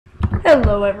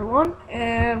Hello everyone,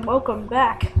 and welcome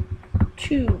back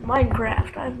to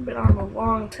Minecraft. I haven't been on a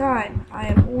long time. I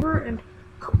am older and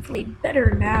hopefully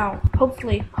better now.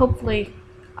 Hopefully,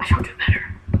 I shall do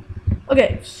better.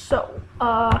 Okay, so,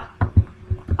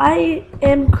 I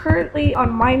am currently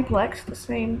on Mineplex, the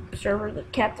same server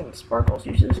that Captain Sparkles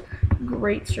uses.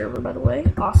 Great server, by the way.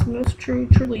 Awesomeness,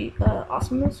 truly,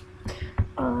 awesomeness.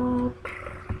 What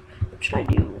should I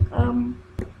do?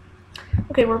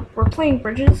 Okay, we're playing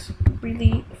Bridges.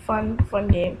 Really fun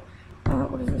game.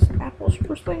 What is this? Apple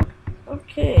spruceling?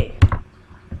 Okay.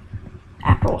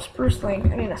 Apple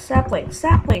spruceling. I mean a sapling.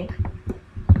 Sapling!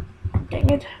 Dang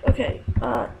it. Okay,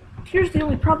 here's the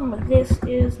only problem with this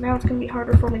is now it's gonna be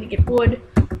harder for me to get wood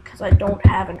because I don't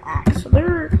have an axe. So there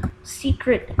are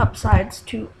secret upsides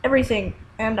to everything,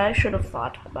 and I should have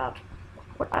thought about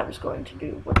what I was going to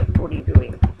do. What are you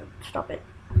doing? Stop it.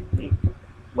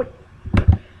 What?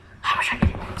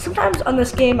 Sometimes on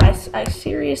this game, I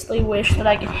seriously wish that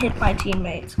I could hit my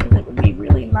teammates, because it would be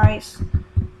really nice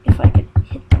if I could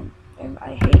hit them. And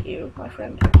I hate you, my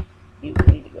friend. You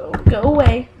need to go. Go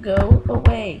away. Go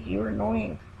away. You're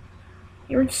annoying.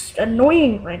 You're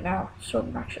annoying right now. So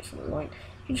obnoxious and annoying.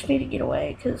 You just need to get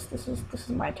away, because this is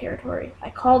my territory. I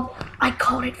called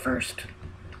it first.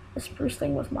 This spruce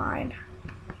thing was mine.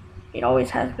 It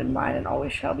always has been mine and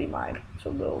always shall be mine.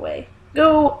 So go away.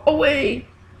 Go away!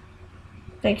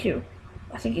 Thank you.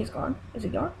 I think he's gone. Is he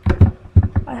gone?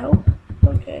 I hope.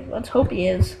 Okay, let's hope he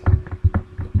is.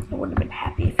 I wouldn't have been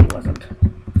happy if he wasn't.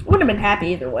 I wouldn't have been happy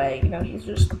either way. You know,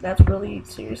 that's really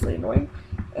seriously annoying.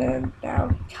 And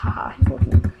now, haha, he's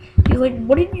looking. He's like,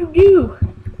 what did you do?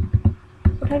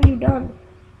 What have you done?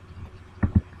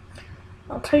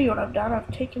 I'll tell you what I've done. I've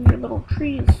taken your little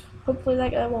trees. Hopefully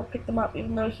that guy won't pick them up,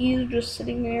 even though he's just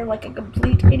sitting there like a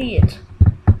complete idiot.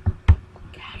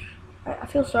 I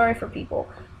feel sorry for people.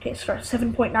 Okay, start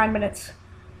 7.9 minutes.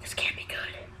 This can't be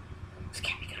good. This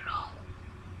can't be good at all.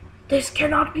 This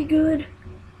cannot be good.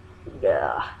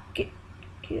 Yeah.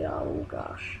 Oh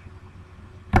gosh.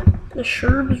 The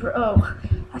sherbs. Oh,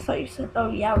 I thought you said. Oh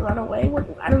yeah, run away. What?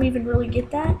 I don't even really get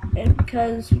that. And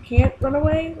because you can't run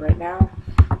away right now,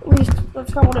 at least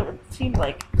that's not what it would seem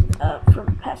like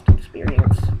from past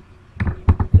experience.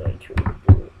 I'm going to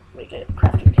make a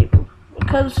crafting table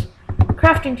because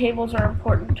crafting tables are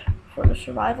important for the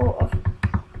survival of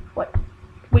what?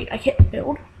 Wait, I can't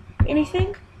build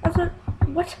anything as a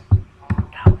what?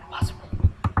 No, impossible.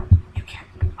 You can't.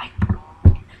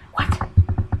 What?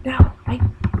 No,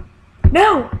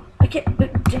 I can't.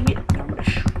 Dang it! I'm gonna.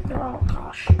 Oh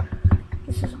gosh,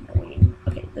 this is annoying.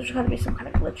 Okay, there's gotta be some kind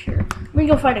of glitch here. Let me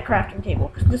go find a crafting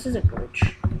table because this is a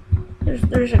glitch. There's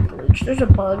a glitch. There's a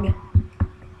bug.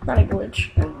 Not a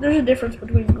glitch. There's a difference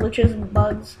between glitches and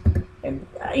bugs. And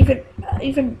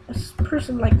even a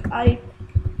person like great.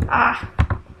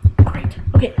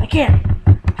 Okay, I can't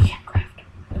craft.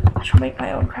 I shall make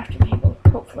my own crafting table,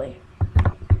 hopefully.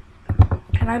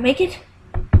 Can I make it?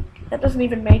 That doesn't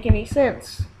even make any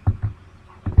sense.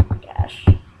 Gosh.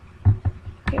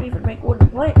 Can't even make wooden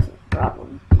planks, is the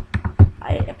problem.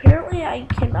 Apparently I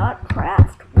cannot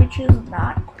craft, which is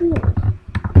not cool.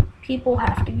 People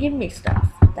have to give me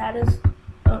stuff. That is,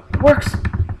 works.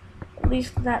 At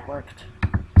least that worked.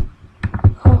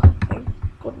 Oh, thank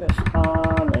goodness.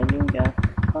 Hallelujah.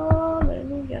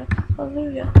 Hallelujah.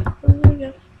 Hallelujah.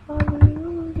 Hallelujah.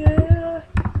 Hallelujah.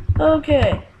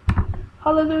 Okay.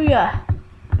 Hallelujah.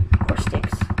 Or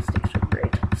sticks. Sticks are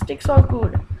great. Sticks are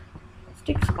good.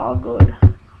 Sticks are good.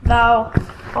 Thou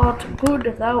art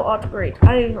good. Thou art great.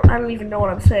 I don't even know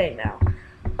what I'm saying now.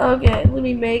 Okay, let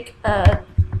me make a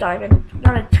diamond.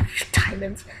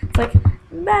 Diamonds. It's like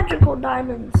magical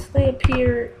diamonds. They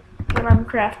appear when I'm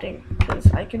crafting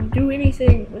because I can do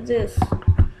anything with this.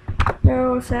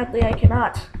 No, sadly I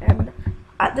cannot. And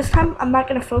this time I'm not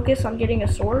gonna focus on getting a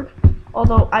sword,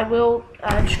 although I will.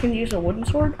 I'm just gonna use a wooden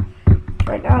sword.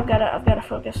 Right now I've gotta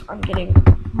focus on getting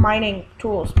mining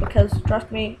tools because trust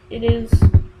me, it is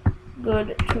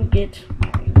good to get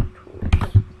mining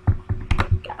tools.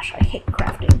 Gosh, I hate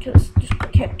crafting because I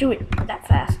can't do it that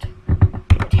fast.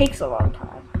 It takes a long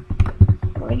time.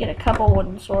 I'm gonna get a couple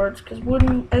wooden swords, because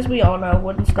wooden, as we all know,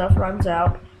 wooden stuff runs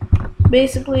out.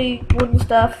 Basically, wooden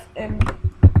stuff in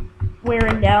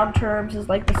wearing down terms is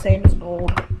like the same as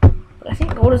gold. But I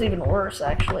think gold is even worse,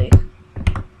 actually,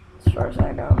 as far as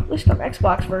I know. At least on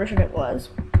Xbox version it was.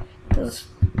 Because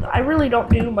I really don't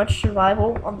do much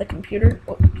survival on the computer.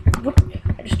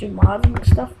 I just do mods and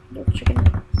stuff. Chicken,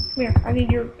 come here. I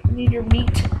need your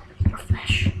meat, your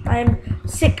flesh. I am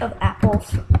sick of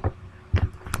apples.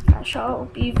 I shall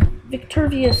be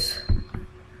victorious,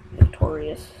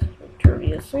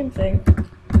 same thing.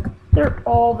 They're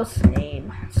all the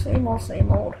same. Same old,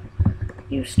 same old.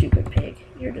 You stupid pig.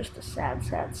 You're just a sad,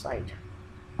 sad sight.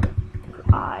 Your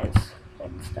eyes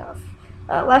and stuff.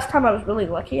 Last time I was really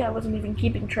lucky. I wasn't even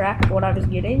keeping track of what I was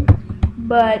getting.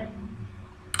 But,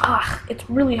 it's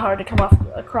really hard to come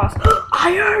across.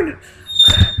 Iron!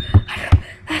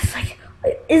 That's like,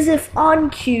 as if on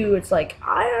cue. It's like,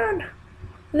 iron!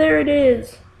 There it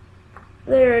is.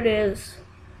 There it is.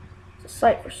 It's a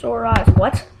sight for sore eyes.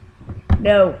 What?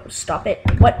 No, stop it.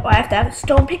 What? I have to have a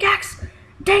stone pickaxe?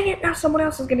 Dang it, now someone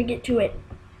else is gonna get to it.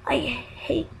 I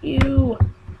hate you.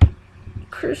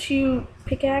 Curse you,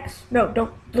 pickaxe. No,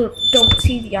 don't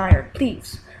see the iron,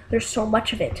 please. There's so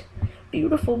much of it.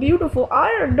 Beautiful, beautiful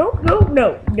iron. Don't go.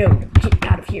 No, get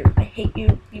out of here. I hate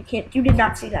you. You did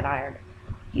not see that iron.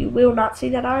 You will not see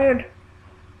that iron.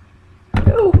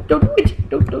 No, don't do it.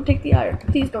 Don't take the iron.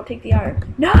 Please don't take the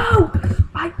iron. No!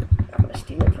 I'm gonna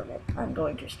steal it from him. I'm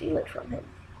going to steal it from him.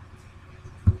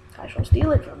 I shall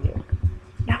steal it from you.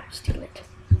 Now, steal it.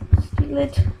 Steal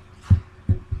it.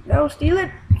 No, steal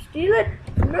it. Steal it.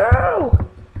 No!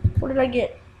 What did I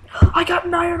get? I got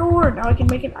an iron ore. Now I can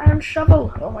make an iron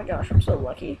shovel. Oh my gosh, I'm so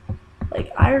lucky.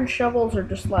 Like, iron shovels are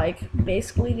just like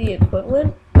basically the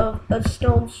equivalent of a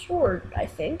stone sword, I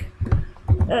think.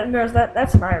 No,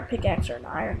 that's an iron pickaxe, or an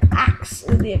iron axe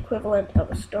is the equivalent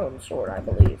of a stone sword, I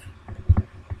believe.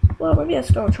 Well, maybe a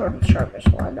stone sword is the sharpest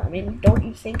one. I mean, don't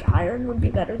you think iron would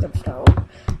be better than stone?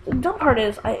 The dumb part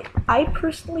is, I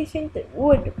personally think that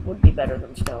wood would be better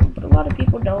than stone, but a lot of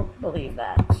people don't believe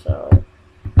that, so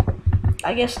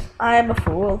I guess I'm a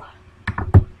fool.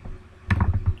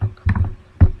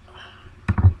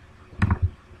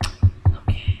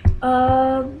 Okay,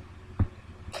 I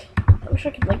wish I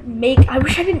could, like, I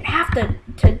wish I didn't have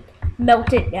to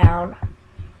melt it down.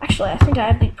 Actually, I think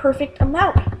I have the perfect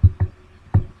amount.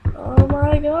 Oh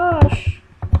my gosh.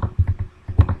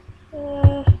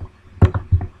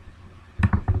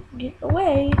 Get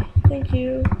away. Thank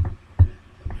you.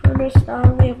 Furnace, I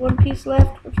only have one piece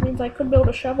left, which means I could build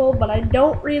a shovel, but I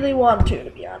don't really want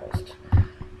to be honest.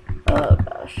 Oh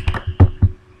gosh.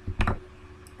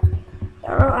 I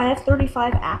don't know, I have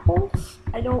 35 apples.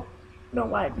 I don't know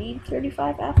why I need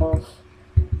 35 apples.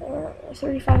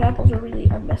 35 apples are really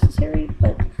unnecessary,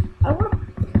 but I want to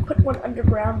put one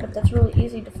underground, but that's really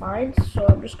easy to find, so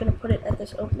I'm just going to put it at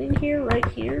this opening here, right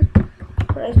here.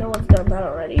 Whereas no one's done that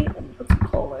already, and put some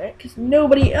coal in it, because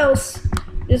nobody else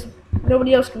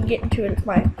can get into it. It's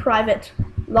my private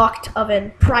locked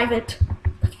oven. Private.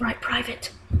 That's right,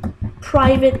 private.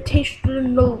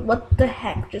 Privatational. What the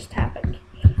heck just happened?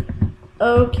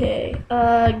 Okay,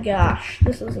 gosh,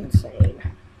 this is insane.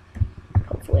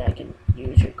 Hopefully I can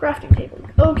use your crafting table.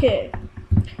 Okay.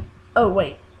 Oh,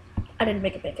 wait. I didn't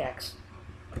make a pickaxe.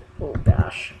 Oh,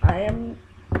 gosh. I am...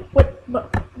 What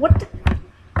the...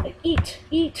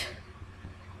 Eat.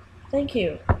 Thank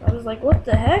you. I was like, what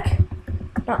the heck?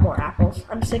 Not more apples.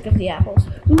 I'm sick of the apples.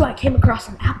 Ooh, I came across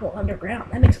an apple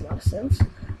underground. That makes a lot of sense.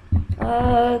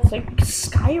 It's like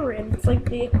Skyrim. It's like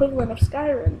the equivalent of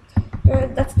Skyrim.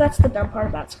 That's the dumb part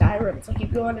about Skyrim. It's like you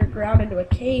go underground into a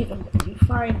cave and you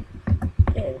find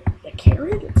a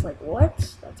carrot. It's like,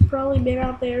 what? That's probably been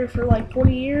out there for like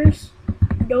 20 years.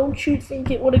 Don't you think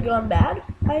it would have gone bad?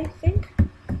 I think.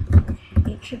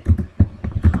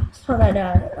 Saw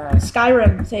that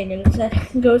Skyrim thing, and it said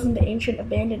goes into ancient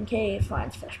abandoned cave,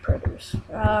 finds fresh produce.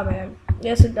 Oh man,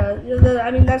 yes it does.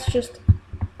 I mean, that's just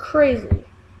crazy.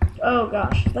 Oh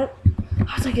gosh, I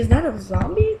was like, is that a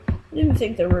zombie? I didn't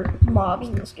think there were mobs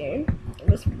in this game, in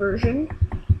this version.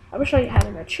 I wish I had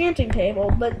an enchanting table,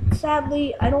 but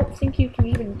sadly, I don't think you can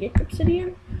even get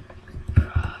obsidian.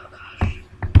 Oh gosh.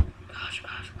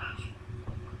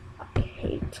 I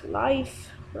hate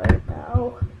life right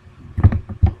now.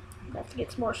 I have to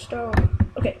get some more stone.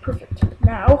 Okay, perfect.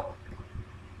 Now,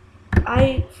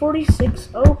 46,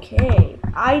 okay.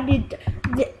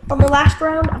 On the last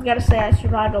round, I've got to say I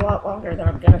survived a lot longer than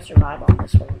I'm going to survive on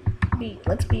this one.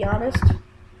 Let's be honest,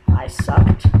 I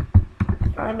sucked.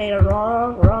 I made a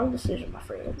wrong decision, my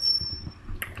friends.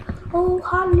 Oh,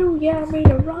 hallelujah, I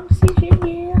made a wrong decision,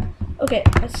 yeah. Okay,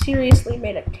 I seriously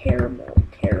made a terrible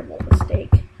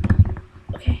mistake.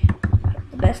 Okay,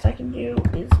 the best I can do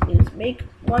is make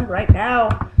one right now.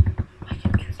 I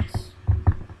can do this.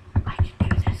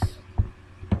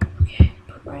 Okay,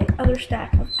 put my other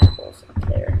stack of apples up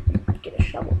there. Get a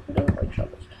shovel. Who doesn't like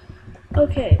shovels?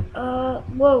 Okay,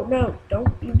 whoa, no,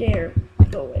 don't you dare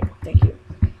go away. Thank you.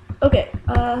 Okay,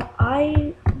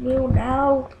 I will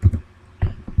now...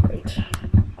 Great.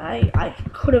 I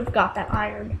could have got that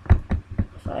iron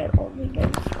if I had only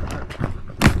been smart.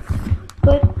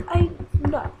 But I'm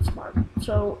not smart,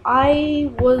 so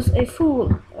I was a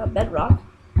fool. bedrock.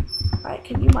 Alright,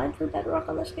 can you mine for bedrock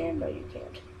on this game? No, you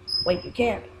can't. Wait, you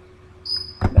can.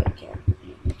 No, you can't.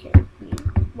 You can't.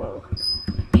 Whoa.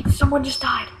 Someone just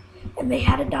died, and they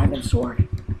had a diamond sword.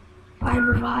 I am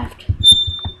revived.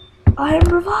 I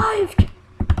am revived.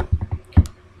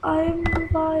 I am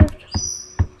revived.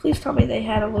 Please tell me they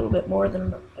had a little bit more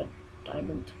than a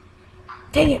diamond.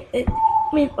 Dang it.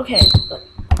 I mean, okay.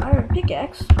 Iron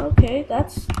pickaxe. Okay,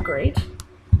 that's great.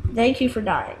 Thank you for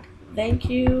dying. Thank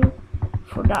you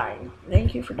for dying.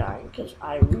 Thank you for dying, because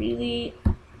I really,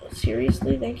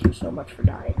 seriously, thank you so much for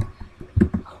dying.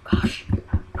 Oh gosh,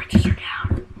 bridges are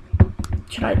down.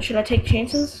 Should I take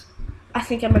chances? I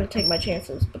think I'm gonna take my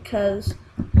chances, because,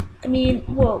 I mean,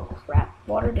 whoa, crap,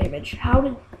 water damage.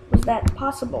 Was that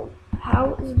possible?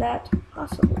 How is that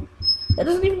possible? That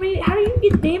doesn't even make, how do you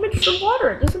get damage from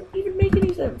water? It doesn't even make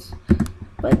any sense.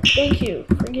 But thank you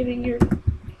for giving your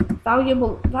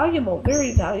valuable,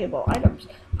 very valuable items.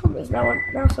 Problem is,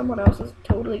 now someone else is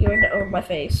totally going to own my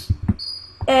face.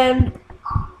 And,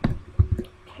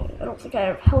 okay, I don't think I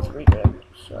have health regen,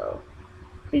 so,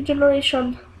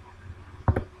 regeneration.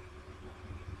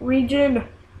 Regen,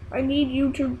 I need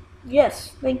you to,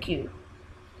 yes, thank you.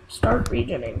 Start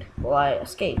regening. Will I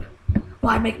escape? Will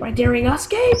I make my daring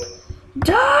escape?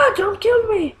 Duh, don't kill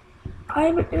me. I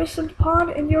am an innocent pawn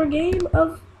in your game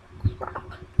of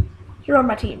crap. You're on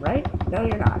my team, right? No,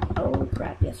 you're not. Oh,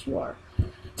 crap, yes, you are.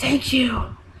 Thank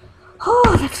you.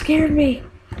 Oh, that scared me.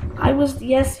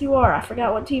 Yes, you are. I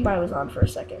forgot what team I was on for a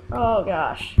second. Oh,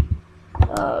 gosh.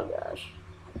 Oh, gosh.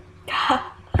 That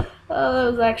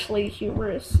was actually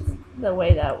humorous, the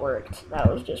way that worked.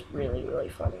 That was just really, really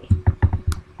funny.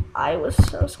 I was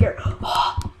so scared.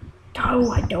 Oh,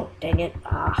 no, I don't. Dang it.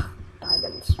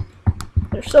 Diamonds.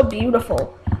 They're so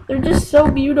beautiful. They're just so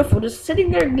beautiful. Just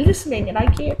sitting there glistening, and I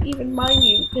can't even mine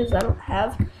you because I don't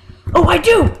have... Oh, I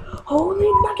do! Holy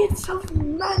nuggets of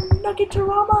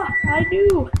Nuggetorama! I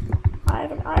do! I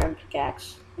have an iron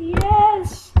pickaxe.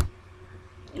 Yes!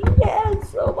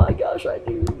 Yes! Oh my gosh, I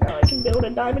do. Now I can build a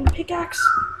diamond pickaxe,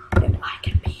 and I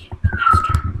can be the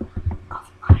master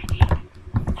of mining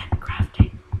and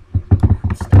crafting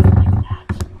and stuff like that.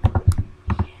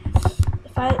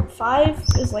 Yes. 5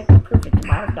 is like the perfect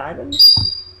amount of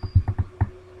diamonds.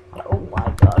 Oh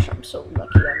my gosh, I'm so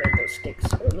lucky I made those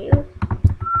sticks earlier.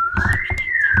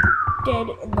 Dead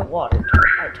in the water,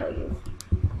 I tell you.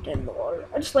 Dead in the water.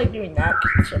 I just like doing that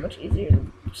because it's so much easier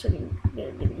than sitting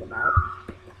there getting them out.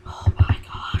 Oh my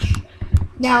gosh.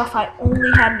 Now if I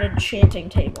only had an enchanting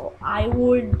table, I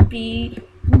would be...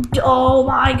 Oh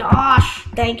my gosh.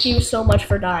 Thank you so much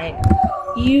for dying.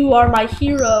 You are my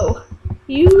hero.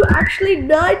 You actually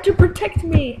died to protect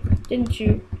me, didn't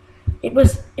you? It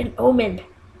was an omen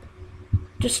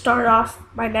to start off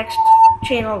my next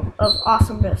channel of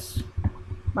awesomeness.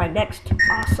 My next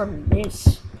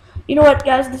awesomeness. You know what,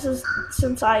 guys? This is,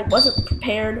 since I wasn't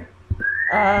prepared,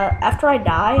 after I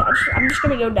die, I'm just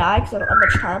gonna go die because I don't have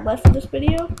much time left for this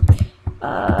video.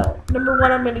 Number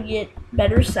 1, I'm gonna get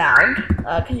better sound,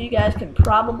 because you guys can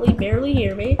probably barely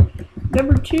hear me.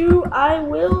 Number 2, I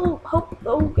will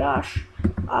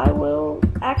I will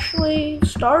actually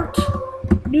start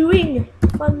doing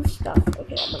fun stuff.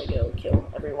 Okay, I'm gonna go kill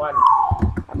everyone.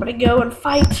 I'm gonna go and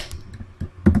fight.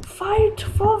 Fight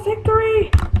for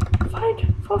victory! Fight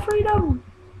for freedom!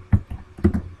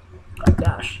 Oh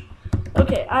gosh.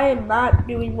 Okay, I am not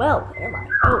doing well, am I?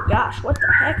 Oh gosh, what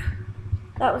the heck?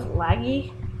 That was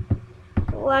laggy.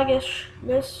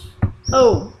 Laggishness.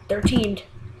 Oh, they're teamed.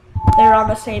 They're on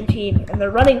the same team, and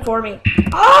they're running for me.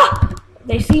 Ah!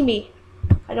 They see me.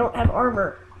 I don't have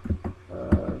armor.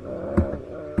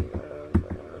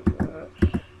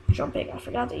 Jumping. I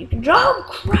forgot that you can jump.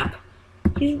 Crap!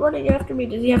 He's running after me.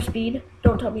 Does he have speed?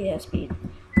 Don't tell me he has speed.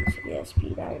 Yes, he has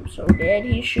speed. I am so dead.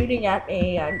 He's shooting at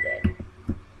me. I'm dead.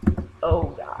 Oh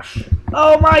gosh.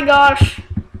 Oh my gosh!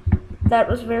 That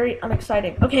was very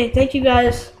unexciting. Okay, thank you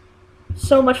guys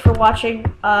so much for watching.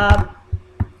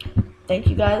 Thank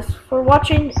you guys for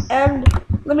watching, and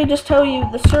let me just tell you,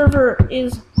 the server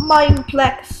is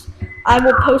Mineplex. I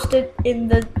will post it in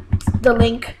the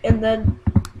link in the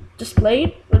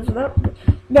displayed. What is that?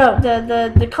 No,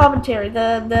 the commentary.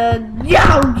 I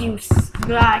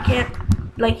can't.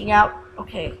 Blanking out.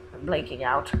 Okay, I'm blanking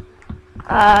out.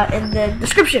 In the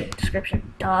description.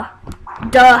 Duh.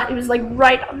 It was like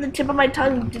right on the tip of my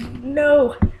tongue. Didn't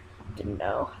know.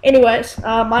 Anyways,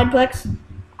 Mineplex.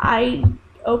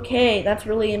 Okay, that's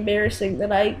really embarrassing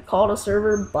that I called a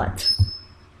server, but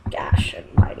gosh,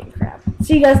 I'm hiding crap.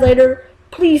 See you guys later.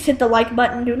 Please hit the like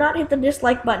button. Do not hit the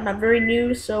dislike button. I'm very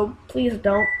new, so please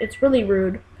don't. It's really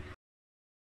rude.